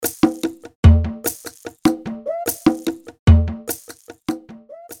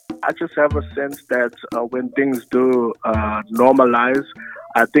I just have a sense that when things do normalize,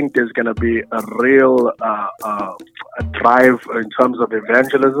 I think there's going to be a real a drive in terms of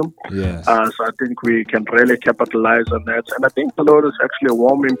evangelism. Yes. So I think we can really capitalize on that. And I think the Lord is actually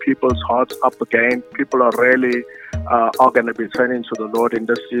warming people's hearts up again. People are really are going to be turning to the Lord in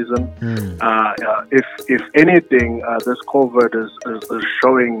this season. If anything, this COVID is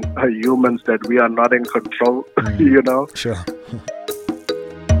showing humans that we are not in control, you know? Sure.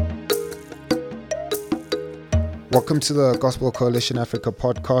 Welcome to the Gospel Coalition Africa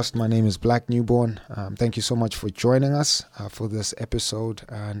podcast. My name is Black Newborn. Thank you so much for joining us for this episode.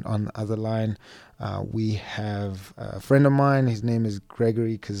 And on the other line, we have a friend of mine. His name is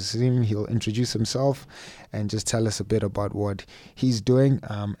Gregory Cassim. He'll introduce himself and just tell us a bit about what he's doing.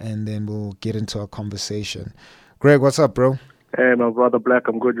 And then we'll get into our conversation. Greg, what's up, bro? Hey, my brother Black.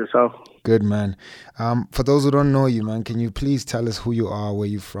 I'm good. Yourself? Good, man. For those who don't know you, man, can you please tell us who you are, where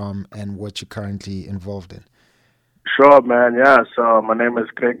you're from, and what you're currently involved in? Sure, man. Yeah. So my name is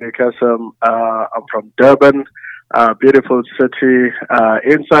Gregory Cassim. I'm from Durban, beautiful city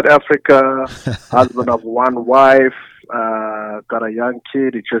in South Africa. Husband of one wife. Got a young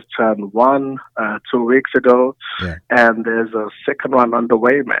kid. He just turned 2 weeks ago, and there's a second one on the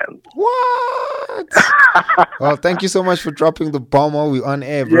way, man. What? Well, thank you so much for dropping the bomb while we're on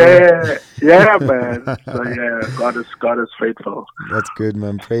air, bro. Yeah, man. So yeah, God is faithful. That's good,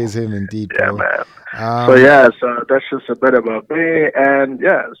 man. Praise Him indeed, Yeah, bro. man. So that's just a bit about me, and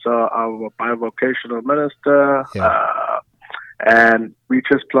so I'm a bivocational minister. And we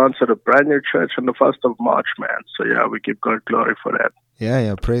just planted a brand new church on the 1st of March, man. So, yeah, we give God glory for that.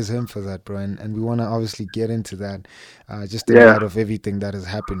 Yeah, praise Him for that, bro. And we want to obviously get into that, just in light of everything that is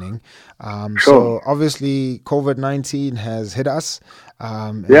happening. So, obviously, COVID-19 has hit us.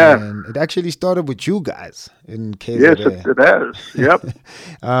 And it actually started with you guys in KZN. Yes, it has.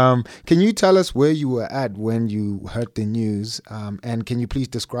 Yep. Can you tell us where you were at when you heard the news? And can you please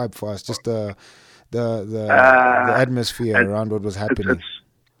describe for us just the atmosphere around what was happening?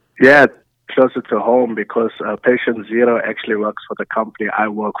 Closer to home because Patient Zero actually works for the company I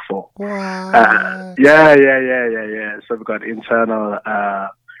work for. What? Yeah. So we've got internal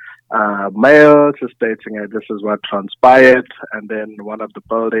mail just stating this is what transpired, and then one of the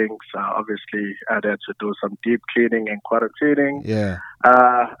buildings obviously had to do some deep cleaning and quarantining.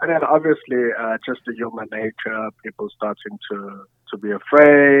 And then obviously just the human nature, people starting to be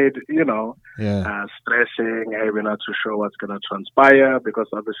afraid, stressing, hey, we're not too sure what's going to transpire because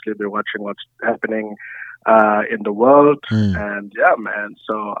obviously we're watching what's happening in the world. And yeah, man.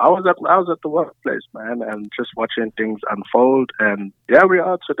 So I was at the workplace, man, and just watching things unfold. And yeah, we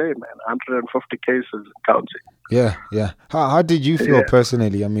are today, man. 150 cases and counting. Yeah. How did you feel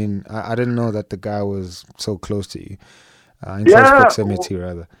personally? I mean, I didn't know that the guy was so close to you. In close proximity,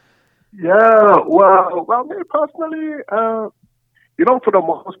 rather. Yeah, well, me personally, for the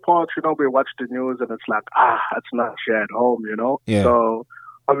most part, we watch the news and it's like, it's not here at home, Yeah. So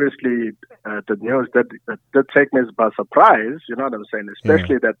obviously, the news that take me by surprise, you know what I'm saying?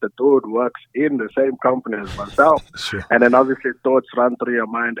 Especially that the dude works in the same company as myself. Sure. And then obviously thoughts run through your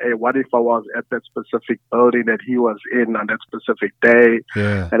mind, hey, what if I was at that specific building that he was in on that specific day?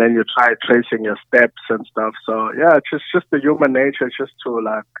 Yeah. And then you try tracing your steps and stuff. So yeah, it's just the human nature, just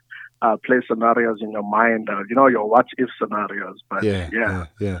to play scenarios in your mind, your what if scenarios. But sure. Yeah,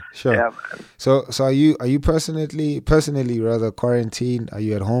 man. So are you personally rather quarantined? Are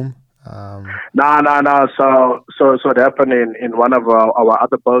you at home? No. So it happened in one of our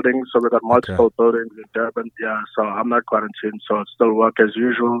other buildings. So we got multiple buildings in Durban. Yeah. So I'm not quarantined. So it's still work as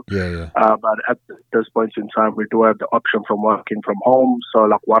usual. Yeah. But at this point in time, we do have the option from working from home. So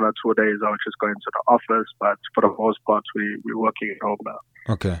 1 or 2 days, I was just going to the office. But for the most part, we're working at home now.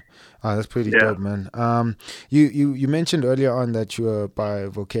 Okay. That's pretty dope, man. You mentioned earlier on that you're a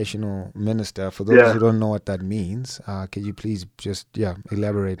bivocational minister. For those who don't know what that means, can you please just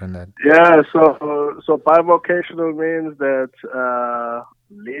elaborate on that? Yeah, so bivocational means that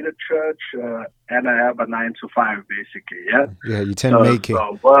lead a church and I have a 9 to 5 basically. Yeah, you tend making.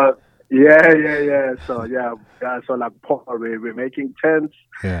 Yeah. So Paul, we're making tents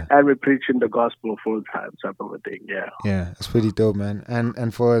and we're preaching the gospel full time type of a thing. Yeah, it's pretty dope, man.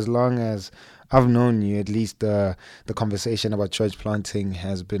 And for as long as I've known you, at least the conversation about church planting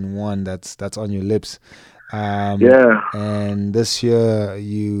has been one that's on your lips. And this year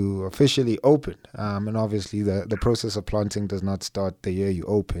you officially opened, and obviously the process of planting does not start the year you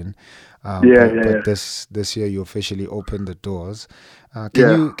open. But this year you officially opened the doors.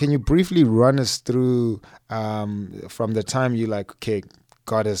 Can you briefly run us through from the time you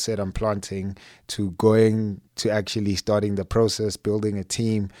God has said I'm planting, to going to actually starting the process, building a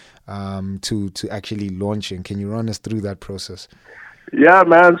team, to actually launching. Can you run us through that process? Yeah,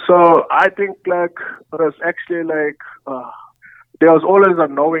 man. So I think like it was actually like there was always a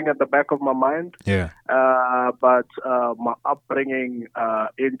knowing at the back of my mind. Yeah. But my upbringing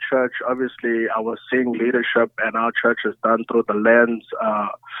in church, obviously, I was seeing leadership, and our church is done through the lens,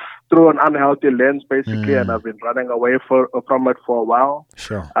 through an unhealthy lens, basically. And I've been running away from it for a while.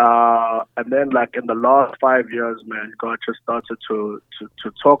 Sure. And then, like in the last 5 years, man, God just started to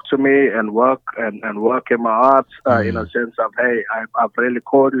talk to me and work in my heart, in a sense of, hey, I've really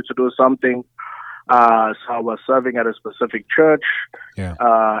called you to do something. So I was serving at a specific church. Yeah.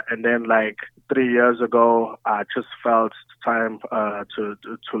 And then like 3 years ago, I just felt time to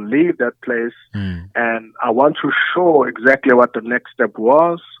leave that place. And I want to show exactly what the next step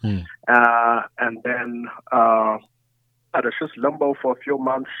was. And then I was just limbo for a few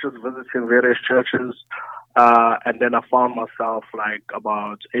months, just visiting various churches. And then I found myself like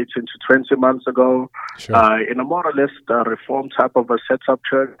about 18 to 20 months ago, in a more or less reform type of a setup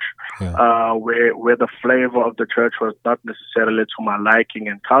church, where the flavor of the church was not necessarily to my liking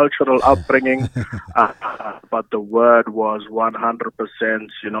and cultural upbringing, but the word was 100%,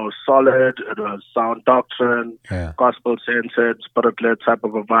 solid. It was sound doctrine, gospel-centered, spirit-led type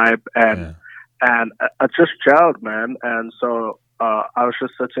of a vibe, and I just gelled, man. And so I was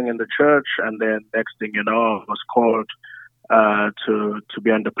just sitting in the church, and then next thing you know, I was called to be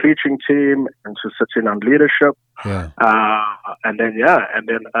on the preaching team and to sit in on leadership. And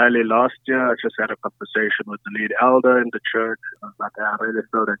then early last year, I just had a conversation with the lead elder in the church. I was like, I really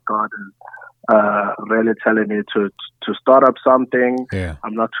feel that God is really telling me to start up something.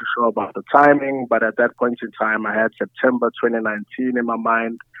 I'm not too sure about the timing, but at that point in time, I had September 2019 in my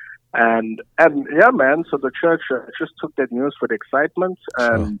mind. And yeah, man, so the church just took that news with excitement,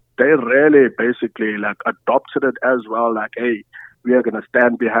 and they really basically like adopted it as well. Like, hey, we are going to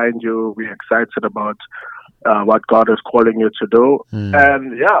stand behind you. We're excited about what God is calling you to do.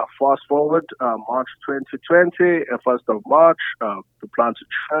 And yeah, fast forward, March 2020, 1st of March, we planted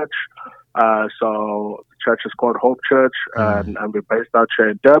church. So the church is called Hope Church, and we're based out here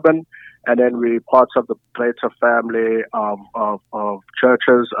in Durban. And then we're parts of the greater family of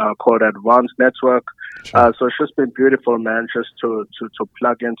churches called Advanced Network. So it's just been beautiful, man, just to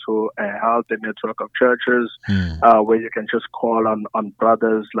plug into a healthy network of churches where you can just call on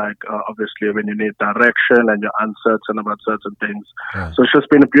brothers, like obviously when you need direction and you're uncertain about certain things. So it's just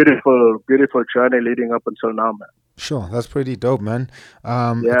been a beautiful, beautiful journey leading up until now, man. Sure, that's pretty dope, man.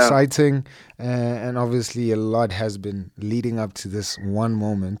 Exciting, and obviously a lot has been leading up to this one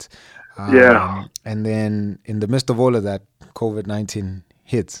moment. And then in the midst of all of that, COVID-19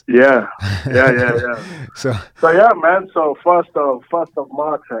 hits. Yeah. So yeah, man. So first of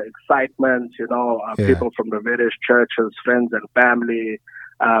March, excitement. People from the various churches, friends and family.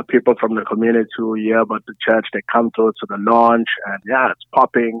 People from the community who hear about the church, they come through to the launch, and it's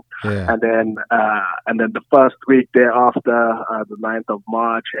popping. And then the first week thereafter, the 9th of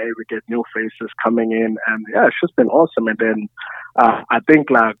March, we get new faces coming in, and it's just been awesome. And then I think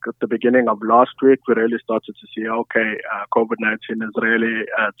like at the beginning of last week, we really started to see, COVID-19 is really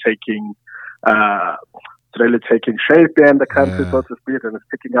taking shape there in the country, so to speak, and it's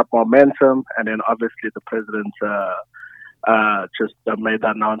picking up momentum. And then obviously the president just made the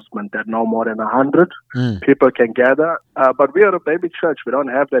announcement that no more than 100 people can gather. But we are a baby church; we don't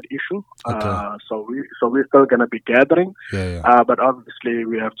have that issue. So we're still going to be gathering. But obviously,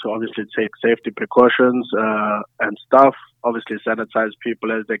 we have to take safety precautions and stuff. Obviously, sanitize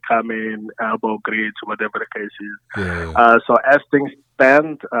people as they come in, elbow greets, whatever the case is. So as things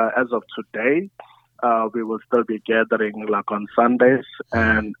stand, as of today, we will still be gathering like on Sundays,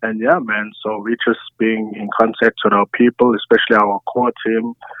 and yeah, man. So we're just being in contact with our people, especially our core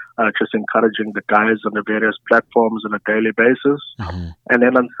team, just encouraging the guys on the various platforms on a daily basis. And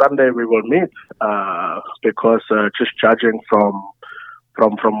then on Sunday we will meet, because just judging from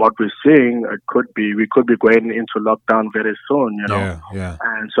what we're seeing, we could be going into lockdown very soon,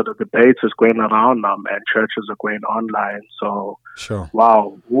 And so the debate is going around now, and churches are going online. So,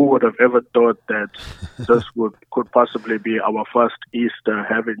 wow, who would have ever thought that this could possibly be our first Easter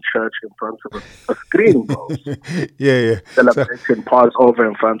having church in front of a screen, bro? Celebrating Passover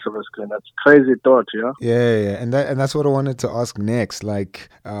in front of a screen. That's a crazy thought, And that's what I wanted to ask next. Like,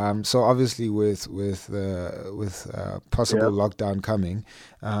 so obviously with possible lockdown coming.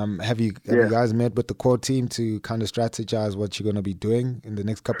 Have you guys met with the core team to kind of strategize what you're going to be doing in the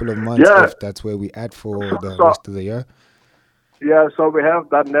next couple of months, if that's where we at for the rest of the year? Yeah, so we have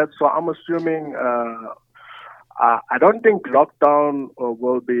done that. So I'm assuming I don't think lockdown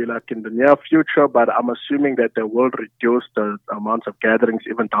will be like in the near future, but I'm assuming that they will reduce the amount of gatherings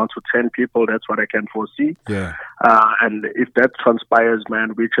even down to 10 people. That's what I can foresee. Yeah. And if that transpires,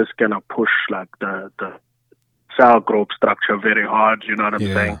 man, we're just going to push like the cell group structure very hard. You know what I'm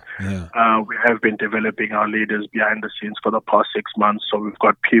saying? Yeah. We have been developing our leaders behind the scenes for the past 6 months. So we've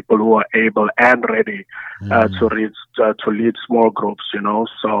got people who are able and ready to lead small groups, you know.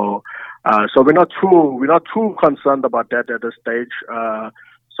 So we're not too concerned about that at this stage.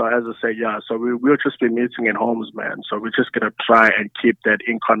 So as I say, so we'll just be meeting in homes, man. So we're just gonna try and keep that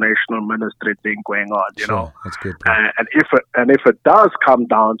incarnational ministry thing going on, you know. That's good. And if it does come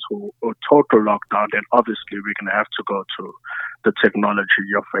down to a total lockdown, then obviously we're gonna have to go to the technology,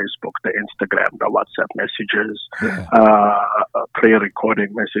 your Facebook, the Instagram, the WhatsApp messages,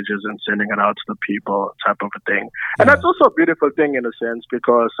 pre-recording messages and sending it out to the people, type of a thing. And that's also a beautiful thing in a sense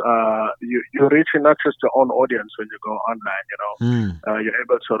because you're reaching not just your own audience when you go online, you know. You're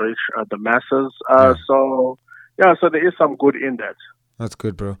able to reach the masses. So there is some good in that. That's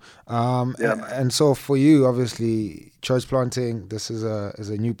good, bro. And so for you, obviously, church planting, this is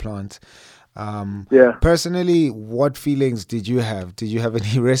a new plant. Personally, what feelings did you have? Did you have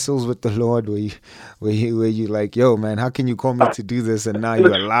any wrestles with the Lord where you like, yo, man, how can you call me to do this and now you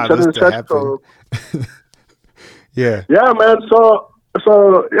allow this to happen? Yeah, man. So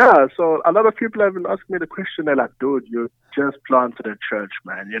a lot of people have been asking me the question. They're like, dude, you just planted a church,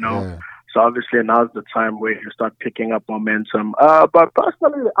 man, you know. Yeah. So obviously now's the time where you start picking up momentum. But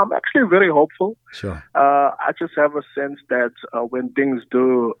personally, I'm actually very hopeful. Sure. I just have a sense that when things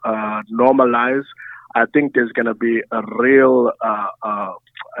do normalize, I think there's going to be a real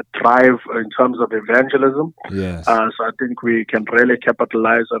a drive in terms of evangelism. Yes. So I think we can really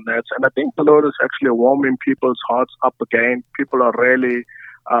capitalize on that. And I think the Lord is actually warming people's hearts up again. People are really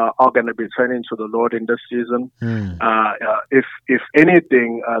are going to be turning to the Lord in this season. If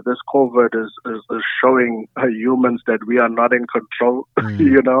anything, this COVID is showing humans that we are not in control.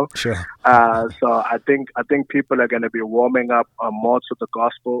 You know. Sure. So I think people are going to be warming up more to the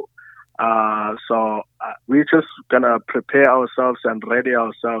gospel. So we're just gonna prepare ourselves and ready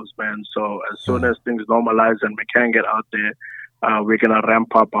ourselves, man. So as soon as things normalize and we can get out there, we're gonna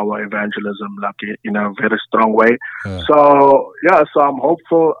ramp up our evangelism like in a very strong way. So I'm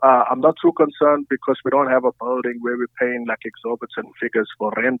hopeful. I'm not too concerned because we don't have a building where we're paying like exorbitant figures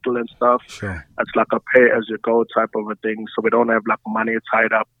for rental and stuff. Sure. It's like a pay-as-you-go type of a thing. So we don't have like money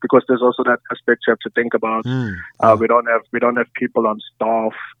tied up because there's also that aspect you have to think about. We don't have people on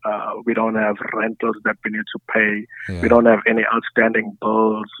staff. We don't have rentals that we need to pay. We don't have any outstanding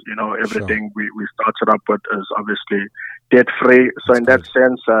bills. You know, everything we started up with is obviously debt-free. So in that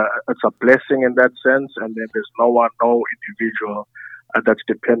sense, it's a blessing in that sense. And then there's no individual that's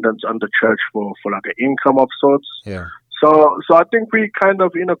dependent on the church for like an income of sorts. Yeah. So I think we kind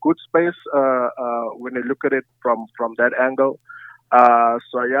of in a good space when you look at it from that angle.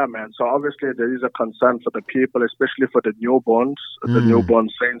 So yeah, man. So obviously there is a concern for the people, especially for the newborns, the newborn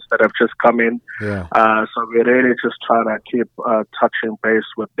saints that have just come in. Yeah. So we're really just trying to keep touching base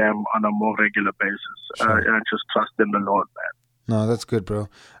with them on a more regular basis, and just trust in the Lord, man. No, that's good, bro.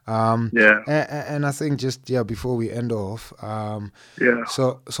 And I think just before we end off,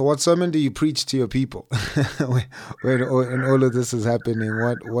 So what sermon do you preach to your people when all of this is happening?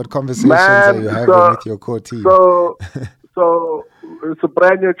 What conversations are you having with your core team? So it's a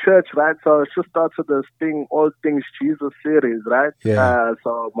brand new church, right? So it's just started this thing, All Things Jesus series, right? Yeah.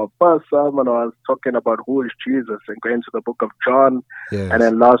 So my first sermon I was talking about who is Jesus and going to the book of John. Yes. And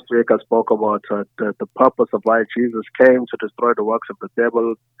then last week I spoke about the purpose of why Jesus came to destroy the works of the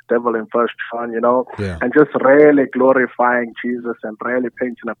devil in First John, you know, and just really glorifying Jesus and really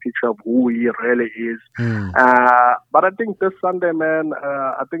painting a picture of who he really is. But I think this Sunday, man,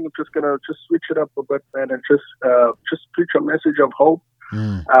 I think I'm just gonna switch it up a bit, man, and just preach a message of hope,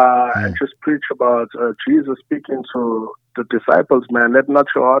 and just preach about Jesus speaking to the disciples, man. Let not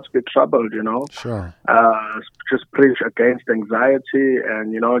your hearts be troubled, you know. Sure. Just preach against anxiety,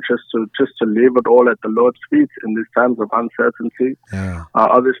 and you know, just to leave it all at the Lord's feet in these times of uncertainty. Yeah.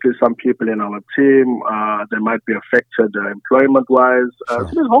 Obviously, some people in our team they might be affected employment-wise. So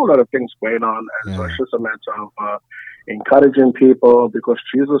there's a whole lot of things going on, and so it's just a matter of encouraging people, because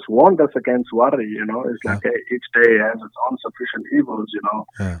Jesus warned us against worry, you know. It's like each day has its own sufficient evils, you know.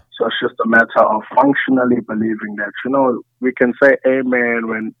 So it's just a matter of functionally believing that, you know, we can say amen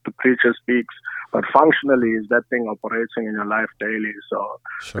when the preacher speaks, but functionally is that thing operating in your life daily. So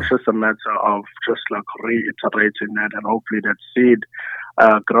it's just a matter of just like reiterating that, and hopefully that seed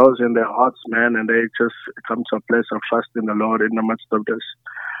grows in their hearts, man, and they just come to a place of trust in the Lord in the midst of this.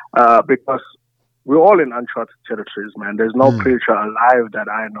 Because we're all in uncharted territories, man. There's no preacher alive that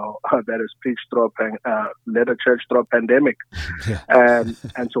I know that has preached through led a church through a pandemic. Yeah.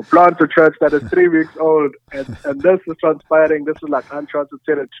 And so plant a church that is 3 weeks old, and this is transpiring. This is like uncharted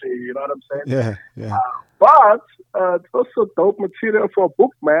territory, you know what I'm saying? Yeah, yeah. But it's also dope material for a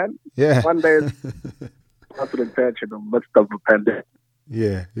book, man. Yeah. One day it's not in the midst of a pandemic.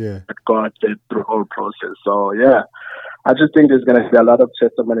 Yeah, yeah. That God did through the whole process. So, yeah, I just think there's going to be a lot of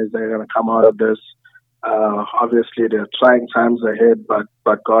testimonies that are going to come out of this. Obviously, there are trying times ahead,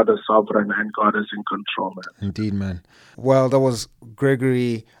 but God is sovereign and God is in control, man. Indeed, man. Well, that was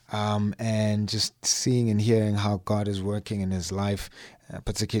Gregory, and just seeing and hearing how God is working in his life,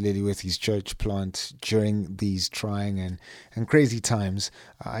 particularly with his church plant during these trying and crazy times.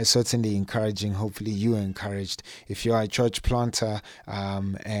 I certainly encouraging. Hopefully you are encouraged. If you are a church planter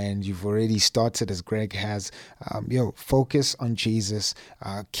and you've already started as Greg has, focus on Jesus.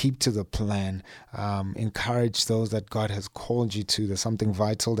 Keep to the plan. Encourage those that God has called you to. There's something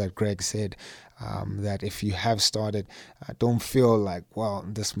vital that Greg said. That if you have started, don't feel like, well,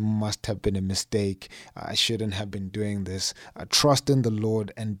 this must have been a mistake. I shouldn't have been doing this. Trust in the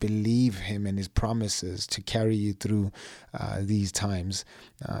Lord and believe Him and His promises to carry you through these times.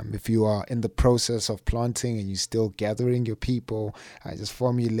 If you are in the process of planting and you're still gathering your people, just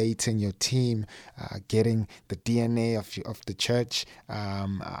formulating your team, getting the DNA of the church,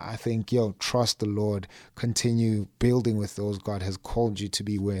 I think, trust the Lord. Continue building with those God has called you to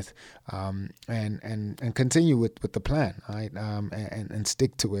be with. And continue with the plan, right? And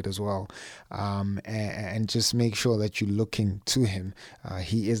stick to it as well. And just make sure that you're looking to Him.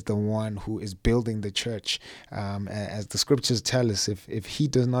 He is the one who is building the church. As the scriptures tell us, if He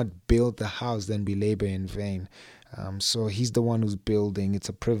does not build the house, then we labor in vain. So He's the one who's building. It's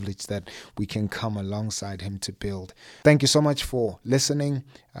a privilege that we can come alongside Him to build. Thank you so much for listening.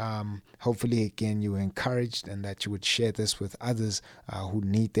 Hopefully, again, you were encouraged and that you would share this with others who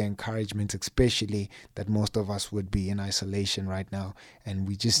need the encouragement, especially that most of us would be in isolation right now. And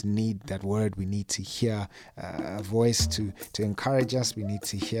we just need that word. We need to hear a voice to encourage us. We need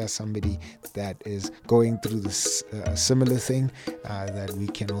to hear somebody that is going through this similar thing that we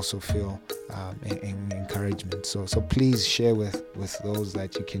can also feel encouragement. So please share with those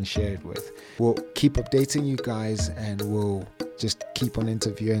that you can share it with. We'll keep updating you guys, and we'll just keep on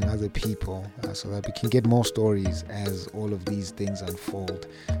interviewing other people so that we can get more stories as all of these things unfold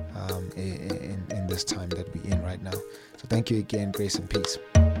in this time that we're in right now. So thank you again. Grace and peace.